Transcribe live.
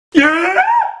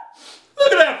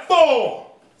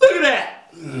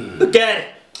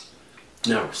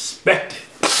Now respect it.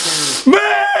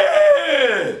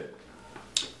 Man!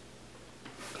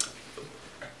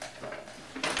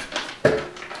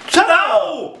 Shut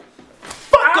up!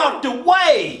 Fuck out the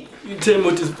way! You tell me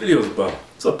what this video is about.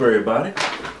 What's up, everybody?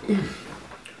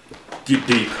 Get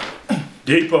deep.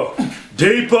 Deeper.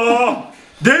 Deeper!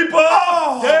 Deeper!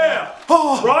 Yeah!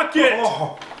 Rock it!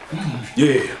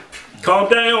 Yeah. Calm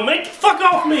down, man. Get the fuck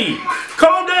off me!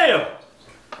 Calm down!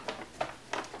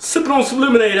 Sipping on some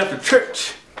lemonade after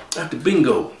church, after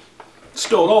bingo.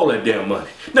 Stole all that damn money.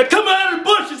 Now come out of the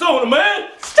bushes on him, man!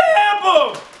 Stab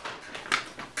him!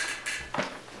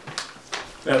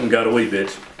 That one got away,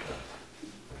 bitch.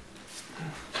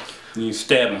 You didn't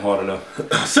stab him hard enough.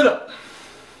 Sit up!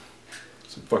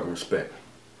 Some fucking respect.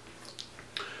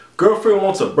 Girlfriend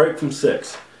wants a break from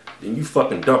sex, then you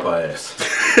fucking dump her ass.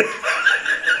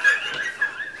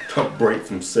 A break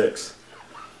from sex.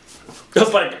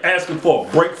 That's like asking for a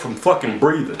break from fucking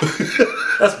breathing.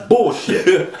 That's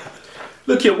bullshit.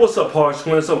 Look here, what's up,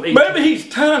 Hodgetwins? Maybe he's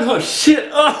tying her shit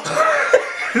up.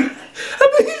 I mean,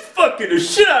 he's fucking the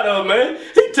shit out of her, man.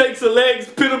 He takes her legs,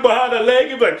 pin her behind her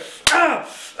leg, and like,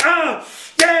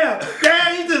 yeah,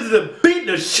 he's just beating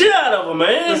the shit out of her,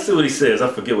 man. Let's see what he says. I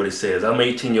forget what he says. I'm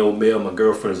 18-year-old male, my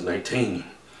girlfriend's 19.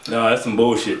 No, that's some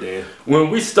bullshit, man. When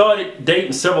we started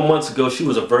dating several months ago, she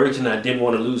was a virgin. I didn't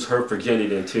want to lose her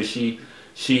virginity until she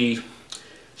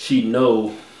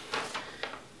knows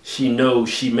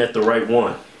she met the right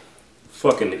one.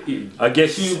 Fucking, I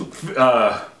guess you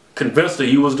convinced her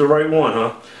you was the right one,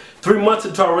 huh? 3 months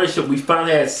into our relationship, we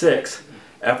finally had sex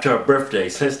after her birthday.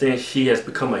 Since then, she has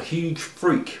become a huge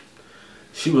freak.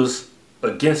 She was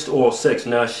against oral sex.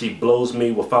 Now she blows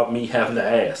me without me having to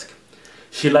ask.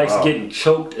 She likes getting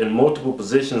choked in multiple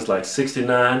positions like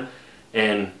 69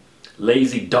 and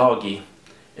lazy doggy,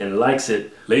 and likes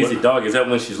it. Lazy doggy, is that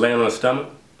when she's laying on her stomach?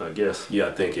 I guess. Yeah,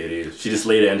 I think it is. She just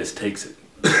lay there and just takes it.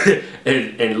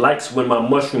 and likes when my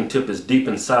mushroom tip is deep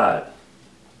inside.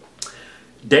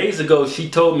 Days ago, she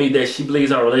told me that she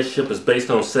believes our relationship is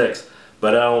based on sex,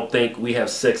 but I don't think we have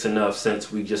sex enough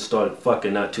since we just started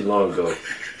fucking not too long ago.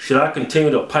 Should I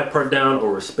continue to pipe her down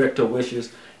or respect her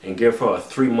wishes and give her a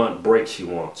 3-month break she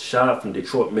wants? Shout out from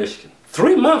Detroit, Michigan.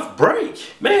 3-month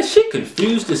break? Man, she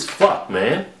confused as fuck,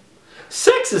 man.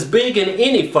 Sex is big in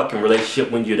any fucking relationship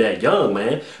when you're that young,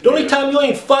 man. The only time you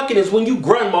ain't fucking is when you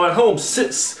grandma at home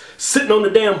sitting on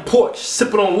the damn porch,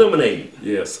 sipping on lemonade.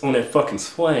 Yes, on that fucking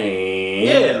swing.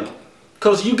 Yeah.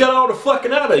 Cause you got all the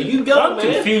fucking out of it. You got it, man.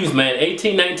 I'm confused, man.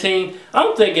 18, 19.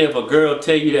 I'm thinking if a girl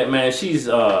tell you that, man, she's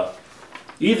either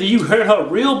you hurt her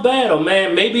real bad, or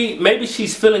man, maybe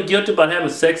she's feeling guilty about having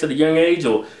sex at a young age,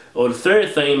 or the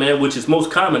third thing, man, which is most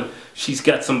common, she's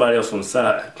got somebody else on the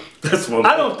side. That's what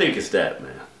I don't think it's that,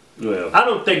 man. Well, I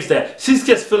don't think it's that. She's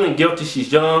just feeling guilty.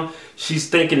 She's young. She's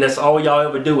thinking that's all y'all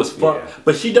ever do is fuck. Yeah.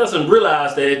 But she doesn't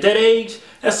realize that at that age,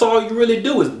 that's all you really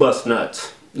do is bust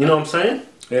nuts. You know what I'm saying?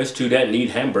 That's true. That need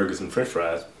hamburgers and french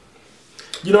fries.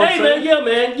 You know what I'm saying? Hey, man, yeah,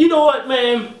 man. You know what,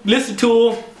 man? Listen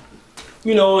to her.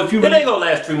 You know, if you really... It ain't gonna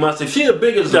last 3 months. If she's as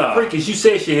big as a freak as you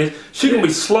say she is, she gonna be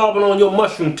slobbing on your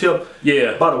mushroom tip.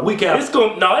 Yeah. About a week after. It's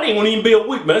gonna... No, it ain't gonna even be a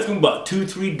week, man. It's gonna be about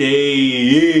 2-3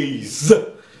 days. Yeah.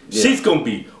 She's gonna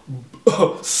be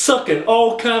sucking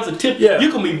all kinds of tips. Yeah.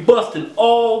 You're gonna be busting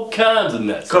all kinds of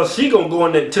nuts. Cause she gonna go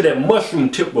into that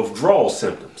mushroom tip withdrawal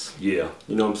symptoms. Yeah.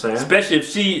 You know what I'm saying? Especially if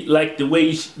she, like the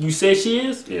way you say she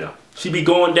is. Yeah. She be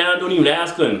going down, don't even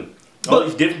ask her, and all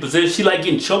these different positions. She like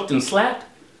getting choked and slapped.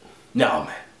 No,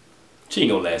 man. She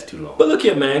ain't gonna last too long. But look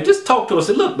here, man. Just talk to us.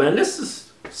 Say, look, man,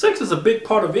 sex is a big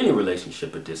part of any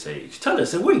relationship at this age. Tell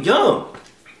us, we're young.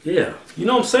 Yeah. You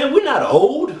know what I'm saying? We're not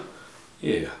old.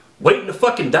 Yeah. Waiting to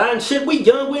fucking die and shit. We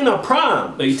young. We in our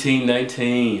prime. 18,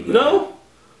 19. You know?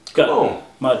 Come on.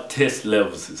 My test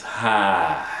levels is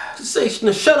high. Just say,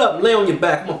 shut up and lay on your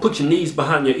back. I'm gonna put your knees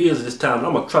behind your ears this time, and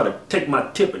I'm gonna try to take my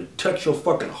tip and touch your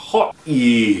fucking heart.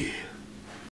 Yeah.